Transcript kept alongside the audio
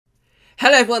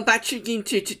Hello everyone, back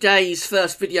into today's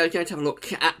first video. Going to have a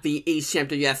look at the ECMWF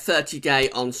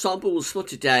 30-day ensembles for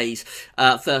today's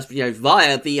first video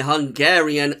via the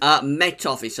Hungarian Met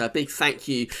Office. So a big thank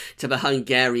you to the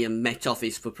Hungarian Met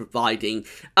Office for providing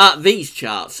these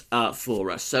charts for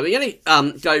us. So we're going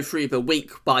to go through the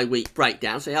week-by-week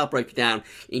breakdown. So I'll break it down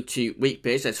into week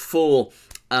periods. There's 4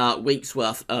 weeks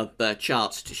worth of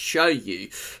charts to show you,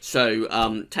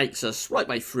 so takes us right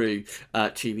way through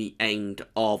to the end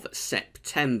of September.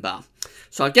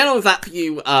 So I'll get on with that for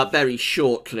you very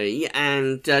shortly,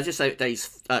 and just so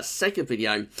today's second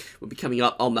video will be coming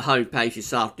up on the homepage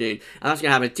this afternoon, and that's going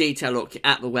to have a detailed look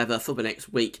at the weather for the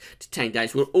next week to 10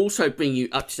 days. We'll also bring you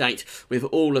up to date with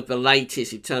all of the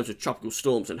latest in terms of tropical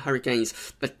storms and hurricanes,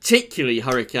 particularly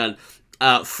Hurricane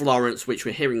Florence, which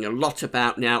we're hearing a lot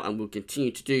about now and will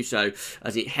continue to do so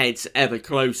as it heads ever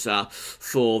closer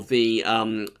for the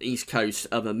east coast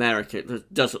of America.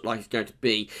 It does look like it's going to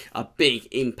be a big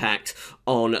impact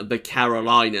on the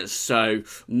Carolinas. So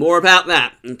more about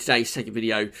that in today's second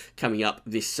video coming up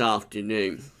this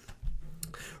afternoon.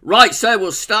 Right, so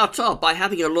we'll start off by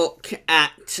having a look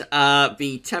at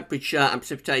the temperature and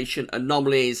precipitation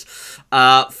anomalies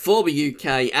for the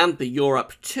UK and the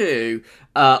Europe too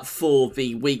for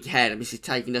the week ahead. And this is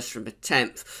taking us from the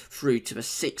 10th through to the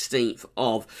 16th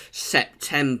of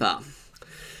September.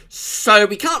 So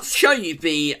we can't show you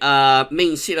the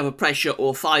mean sea level pressure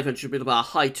or 500 millibar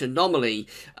height anomaly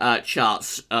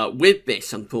charts with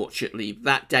this, unfortunately.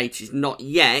 That data is not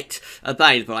yet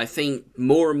available. I think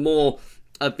more and more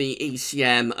of the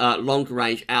ECM longer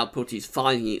range output is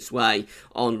finding its way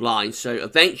online. So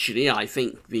eventually I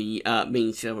think the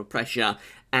mean sea level pressure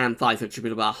and 500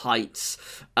 millibar heights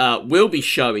will be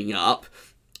showing up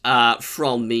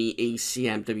from the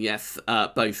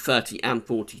ECMWF both 30 and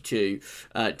 42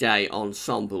 day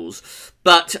ensembles.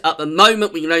 But at the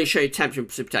moment we can only show you temperature and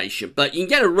precipitation, but you can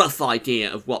get a rough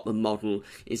idea of what the model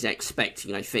is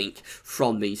expecting, I think,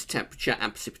 from these temperature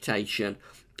and precipitation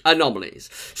anomalies.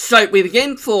 So we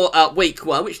begin for week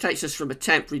 1, which takes us from the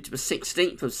 10th through to the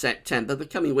 16th of September. The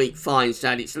coming week finds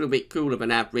that it's a little bit cooler than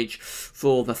average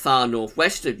for the far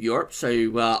northwest of Europe.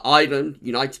 So Ireland,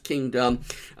 United Kingdom,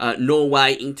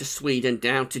 Norway into Sweden,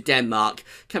 down to Denmark,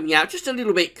 coming out just a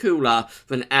little bit cooler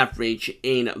than average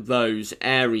in those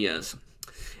areas.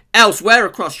 Elsewhere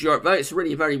across Europe, though, it's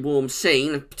really a very warm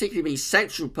scene, particularly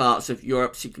central parts of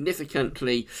Europe,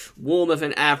 significantly warmer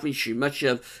than average through much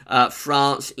of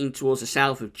France, in towards the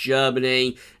south of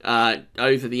Germany,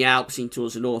 over the Alps, in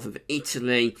towards the north of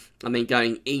Italy, and then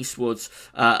going eastwards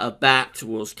back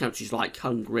towards countries like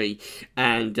Hungary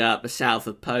and the south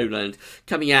of Poland,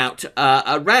 coming out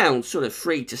around sort of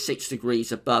 3 to 6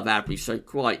 degrees above average, so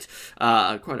quite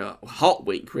a hot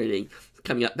week, really,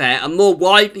 coming up there. And more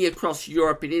widely across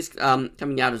Europe, it is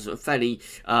coming out as a fairly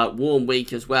warm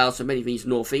week as well. So many of these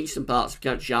northeastern parts of the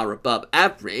country are above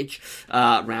average,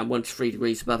 around 1 to 3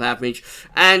 degrees above average.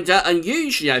 And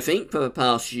unusually, I think, for the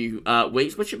past few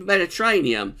weeks, much of the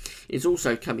Mediterranean is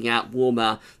also coming out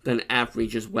warmer than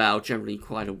average as well. Generally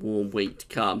quite a warm week to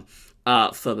come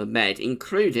for the Med,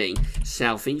 including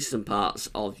southeastern parts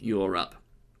of Europe.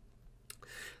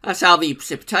 That's how the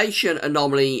precipitation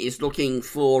anomaly is looking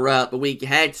for the week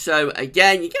ahead. So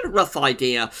again, you get a rough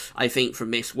idea, I think,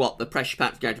 from this what the pressure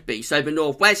pattern is going to be. So the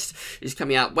northwest is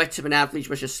coming out wetter than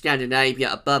average, much of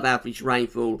Scandinavia above average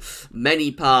rainfall, many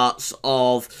parts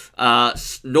of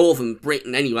northern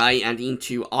Britain anyway, and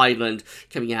into Ireland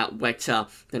coming out wetter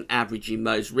than average in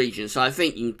most regions. So I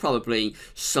think you can probably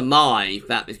surmise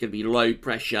that there's going to be low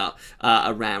pressure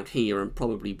around here, and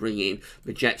probably bring in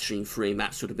the jet stream through in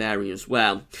that sort of area as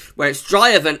well. Where it's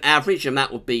drier than average, and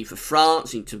that would be for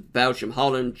France, into Belgium,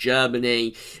 Holland,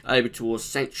 Germany, over towards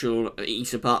central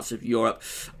eastern parts of Europe.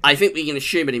 I think we can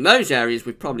assume that in those areas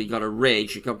we've probably got a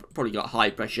ridge, you've probably got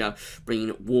high pressure,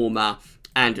 bringing warmer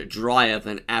and drier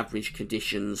than average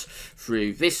conditions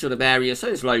through this sort of area. So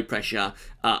there's low pressure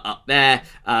up there,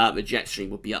 the jet stream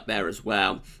will be up there as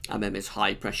well, and then there's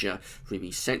high pressure through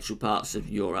the central parts of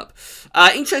Europe.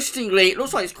 Interestingly, it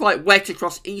looks like it's quite wet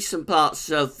across eastern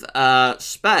parts of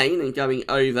Spain and going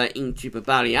over into the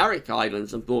Balearic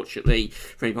Islands, unfortunately,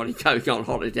 for anybody going on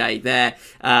holiday there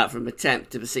from the 10th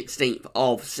to the 16th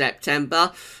of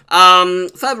September.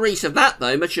 Further east of that,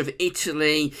 though, much of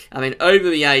Italy, and then over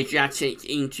the Adriatic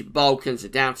into Balkans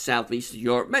and down to southeast of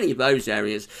Europe, many of those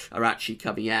areas are actually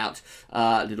coming out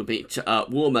a little bit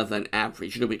warmer than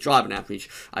average, a little bit drier than average,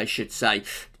 I should say.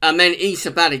 And then east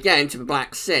of that again to the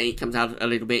Black Sea, comes out a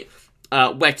little bit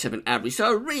wetter than average.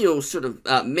 So a real sort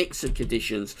of mix of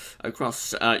conditions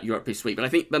across Europe this week. But I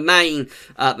think the main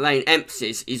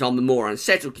emphasis is on the more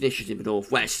unsettled conditions in the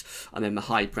northwest, and then the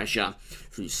high pressure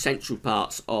through central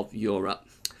parts of Europe.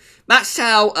 That's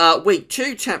how week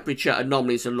 2 temperature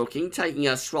anomalies are looking, taking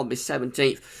us from the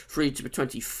 17th through to the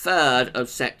 23rd of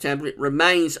September. It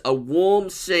remains a warm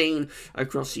scene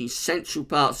across the central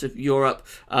parts of Europe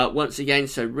once again,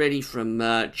 so really from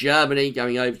Germany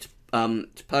going over to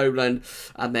Poland,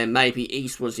 and then maybe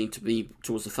eastwards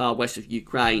towards the far west of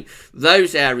Ukraine.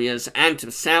 Those areas, and to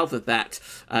the south of that,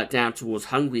 down towards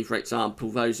Hungary, for example,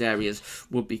 those areas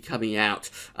would be coming out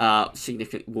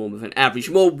significantly warmer than average.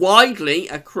 More widely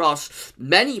across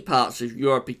many parts of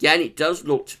Europe, again, it does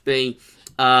look to be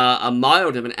a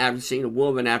milder than average scene, a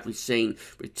warmer than average scene,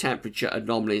 with temperature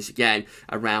anomalies again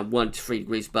around 1 to 3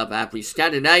 degrees above average.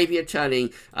 Scandinavia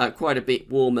turning quite a bit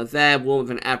warmer there, warmer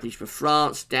than average for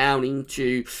France, down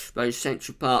into those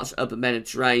central parts of the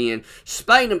Mediterranean.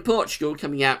 Spain and Portugal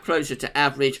coming out closer to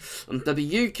average, and for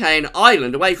the UK and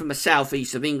Ireland, away from the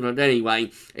southeast of England anyway,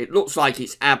 it looks like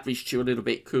it's average to a little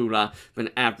bit cooler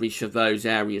than average for those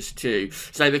areas too.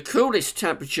 So the coolest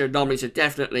temperature anomalies are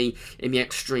definitely in the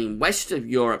extreme west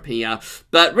of Europe here,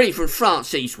 but really from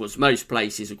France eastwards, most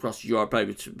places across Europe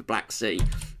over to the Black Sea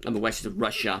and the west of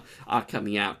Russia are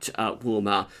coming out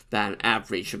warmer than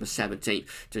average from the 17th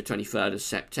to 23rd of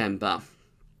September.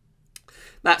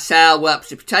 That's how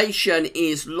precipitation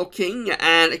is looking,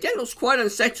 and again, it looks quite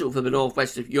unsettled for the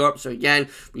northwest of Europe. So again,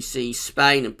 we see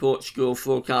Spain and Portugal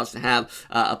forecast to have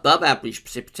above average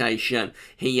precipitation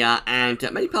here, and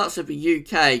many parts of the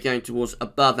UK going towards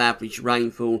above average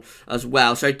rainfall as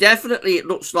well. So definitely it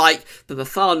looks like for the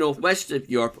far northwest of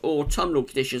Europe, autumnal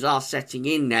conditions are setting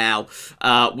in now,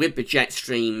 with the jet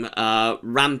stream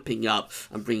ramping up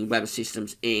and bringing weather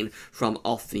systems in from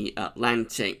off the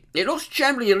Atlantic. It looks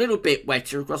generally a little bit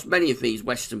wetter across many of these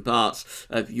western parts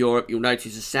of Europe. You'll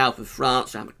notice the south of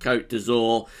France, around the Côte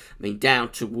d'Azur, down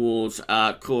towards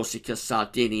Corsica,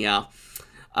 Sardinia,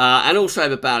 and also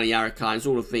the Balearic Islands,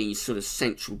 all of these sort of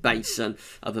central basin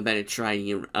of the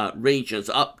Mediterranean regions,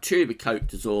 up to the Côte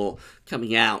d'Azur,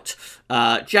 coming out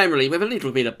generally with a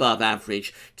little bit above average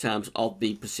in terms of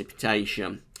the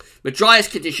precipitation. The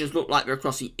driest conditions look like they're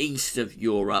across the east of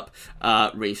Europe,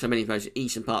 really. So many of those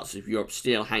eastern parts of Europe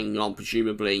still hanging on,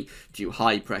 presumably, to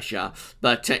high pressure.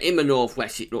 But in the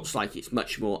northwest, it looks like it's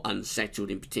much more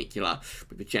unsettled, in particular,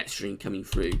 with the jet stream coming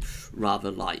through rather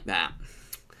like that.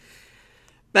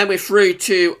 Then we're through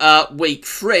to week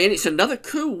 3, and it's another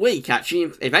cool week,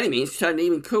 actually. If anything, it's turning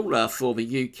even cooler for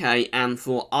the UK and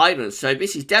for Ireland. So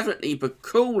this is definitely the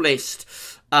coolest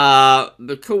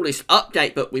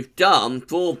update that we've done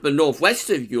for the northwest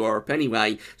of Europe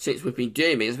anyway, since we've been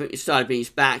doing this. I think we started these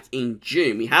back in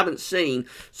June. We haven't seen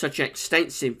such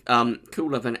extensive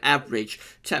cooler than average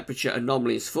temperature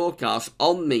anomalies forecasts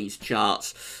on these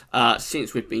charts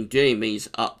since we've been doing these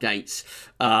updates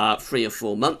 3 or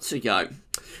 4 months ago.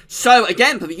 So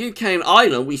again, for the UK and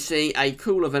Ireland, we see a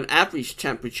cooler than average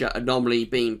temperature anomaly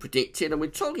being predicted, and we're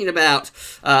talking about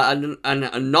an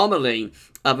anomaly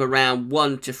of around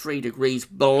 1 to 3 degrees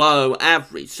below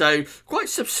average. So quite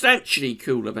substantially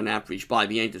cooler than average by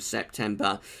the end of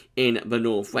September in the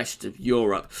northwest of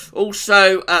Europe.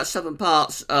 Also, southern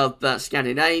parts of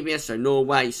Scandinavia, so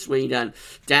Norway, Sweden,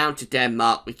 down to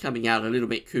Denmark, we're coming out a little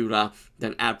bit cooler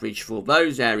than average for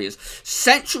those areas.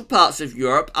 Central parts of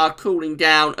Europe are cooling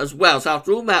down as well. So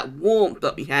after all that warmth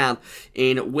that we have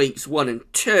in weeks 1 and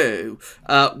 2,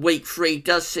 week 3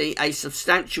 does see a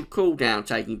substantial cool down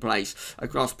taking place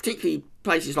across particularly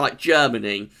places like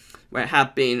Germany, where it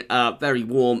had been very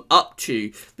warm up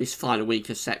to this final week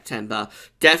of September.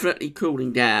 Definitely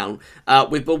cooling down,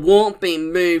 with the warmth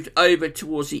being moved over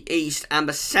towards the east and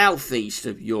the southeast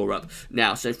of Europe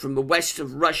now. So from the west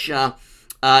of Russia,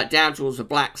 down towards the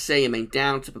Black Sea, and then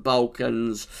down to the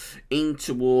Balkans, in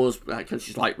towards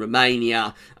countries like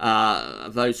Romania,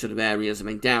 those sort of areas, and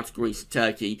then down to Greece and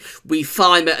Turkey. We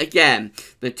find that, again,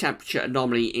 the temperature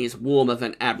anomaly is warmer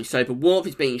than average. So the warmth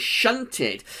is being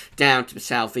shunted down to the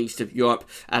southeast of Europe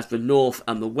as the north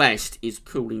and the west is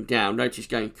cooling down. Notice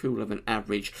going cooler than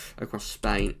average across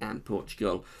Spain and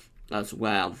Portugal as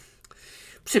well.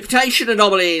 Precipitation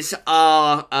anomalies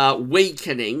are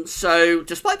weakening, so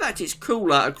despite that it's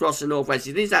cooler across the northwest,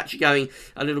 it is actually going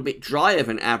a little bit drier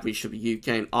than average for the UK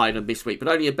and Ireland this week, but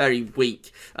only a very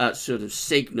weak sort of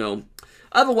signal.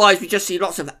 Otherwise, we just see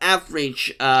lots of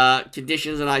average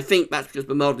conditions, and I think that's because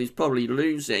the model is probably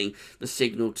losing the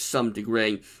signal to some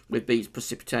degree with these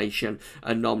precipitation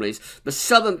anomalies. The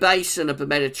southern basin of the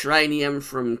Mediterranean,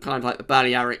 from kind of like the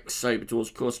Balearics over towards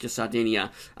Corsica,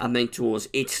 Sardinia, and then towards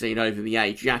Italy and over the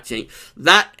Adriatic,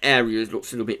 that area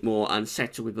looks a little bit more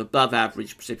unsettled with above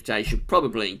average precipitation,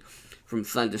 probably from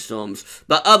thunderstorms.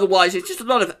 But otherwise, it's just a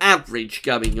lot of average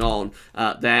going on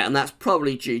there, and that's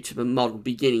probably due to the model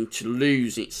beginning to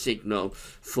lose its signal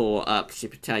for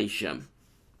precipitation.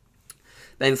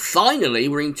 Then finally,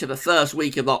 we're into the first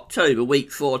week of October.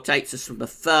 Week 4 takes us from the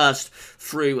 1st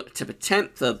through to the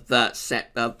 10th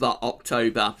of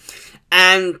October.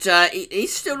 And it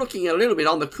is still looking a little bit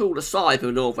on the cooler side for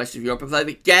the northwest of Europe, although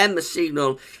again the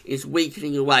signal is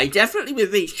weakening away. Definitely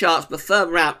with these charts, the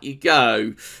further out you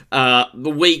go, the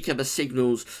weaker the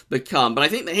signals become. But I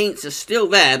think the hints are still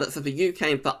there, but for the UK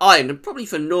and for Ireland, and probably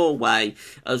for Norway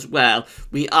as well,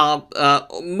 we are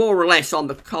more or less on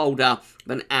the colder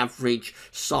than average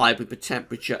side with the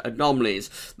temperature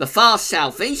anomalies. The far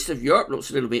southeast of Europe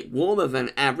looks a little bit warmer than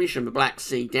average, from the Black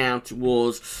Sea down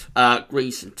towards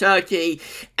Greece and Turkey,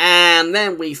 and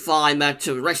then we find that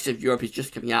the rest of Europe is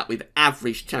just coming out with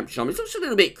average temperature anomalies. It looks a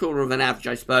little bit cooler than average,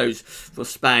 I suppose, for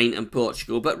Spain and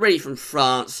Portugal, but really from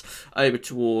France over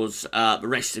towards the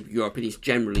rest of Europe, it is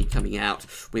generally coming out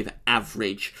with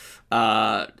average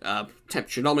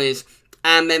temperature anomalies.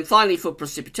 And then finally for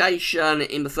precipitation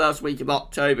in the first week of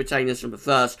October, taking us from the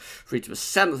 1st through to the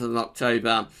 7th of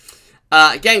October.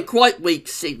 Again, quite weak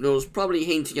signals, probably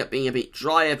hinting at being a bit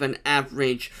drier than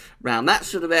average around that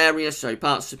sort of area. So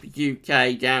parts of the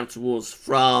UK down towards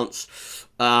France,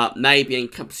 maybe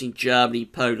encompassing Germany,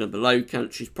 Poland, the Low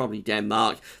Countries, probably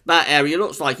Denmark. That area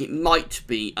looks like it might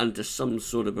be under some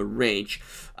sort of a ridge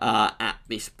at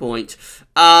this point.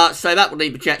 So that would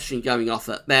leave the jet stream going off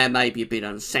at there, maybe a bit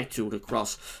unsettled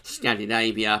across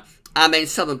Scandinavia. And then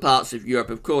southern parts of Europe,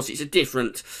 of course, it's a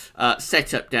different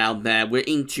setup down there. We're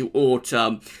into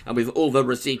autumn, and with all the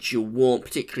residual warmth,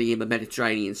 particularly in the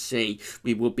Mediterranean Sea,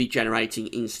 we will be generating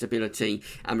instability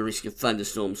and the risk of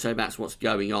thunderstorms. So that's what's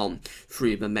going on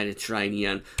through the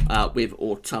Mediterranean with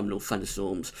autumnal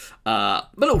thunderstorms, but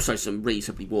also some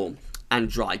reasonably warm and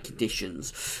dry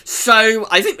conditions. So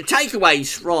I think the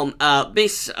takeaways from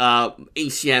this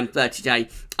ECM 30-day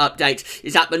update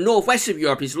is that the northwest of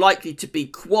Europe is likely to be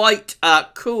quite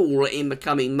cool in the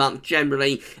coming month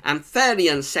generally, and fairly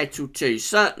unsettled too,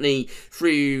 certainly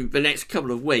through the next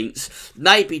couple of weeks.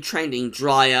 Maybe trending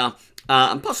drier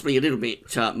and possibly a little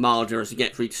bit milder as we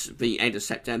get through to the end of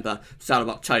September, start of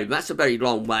October. That's a very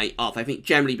long way off. I think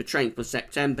generally the trend for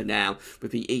September now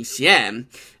with the ECM,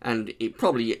 and it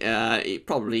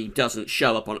probably doesn't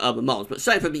show up on other models, but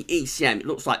so for the ECM, it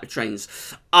looks like the trends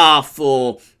are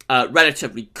for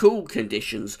relatively cool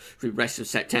conditions for the rest of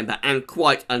September, and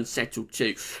quite unsettled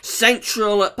too.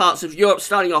 Central parts of Europe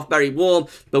starting off very warm.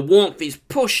 The warmth is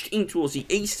pushed in towards the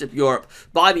east of Europe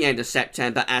by the end of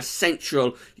September as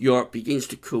Central Europe begins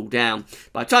to cool down.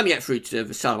 By the time you get through to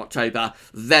the start of October,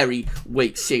 very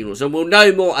weak signals. And we'll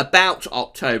know more about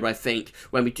October, I think,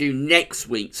 when we do next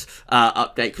week's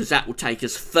update, because that will take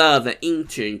us further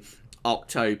into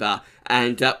October,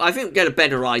 and I think we'll get a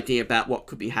better idea about what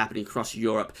could be happening across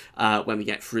Europe when we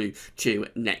get through to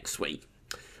next week.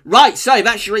 Right, so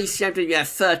that's your ECMWF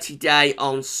 30-day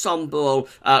ensemble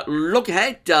look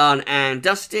ahead, done and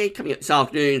dusted. Coming up this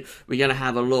afternoon, we're going to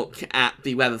have a look at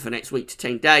the weather for next week to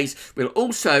 10 days. We'll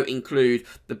also include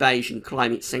the Bayesian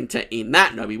Climate Centre in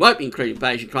that. No, we won't be including the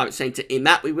Bayesian Climate Centre in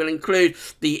that. We will include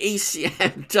the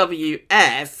ECMWF.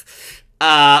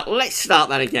 Let's start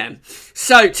that again.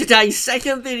 So today's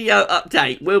second video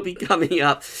update will be coming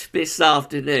up this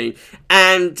afternoon,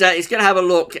 and it's going to have a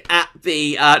look at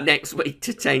the next week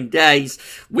to 10 days.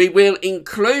 We will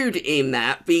include in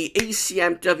that the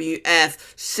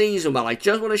ECMWF season model. I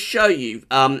just want to show you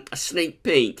a sneak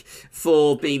peek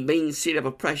for the mean sea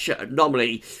level pressure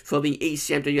anomaly for the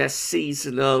ECMWF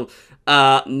seasonal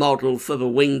model for the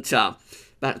winter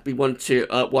that we want to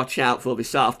watch out for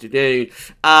this afternoon.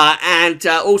 And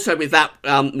also with that,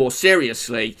 more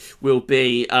seriously, will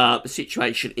be the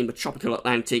situation in the tropical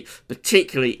Atlantic,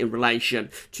 particularly in relation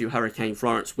to Hurricane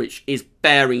Florence, which is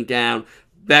bearing down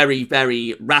very,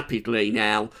 very rapidly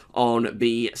now on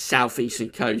the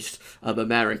southeastern coast of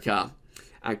America,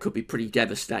 and could be pretty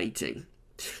devastating.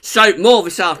 So more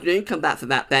this afternoon. Come back for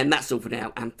that then. That's all for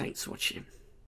now, and thanks for watching.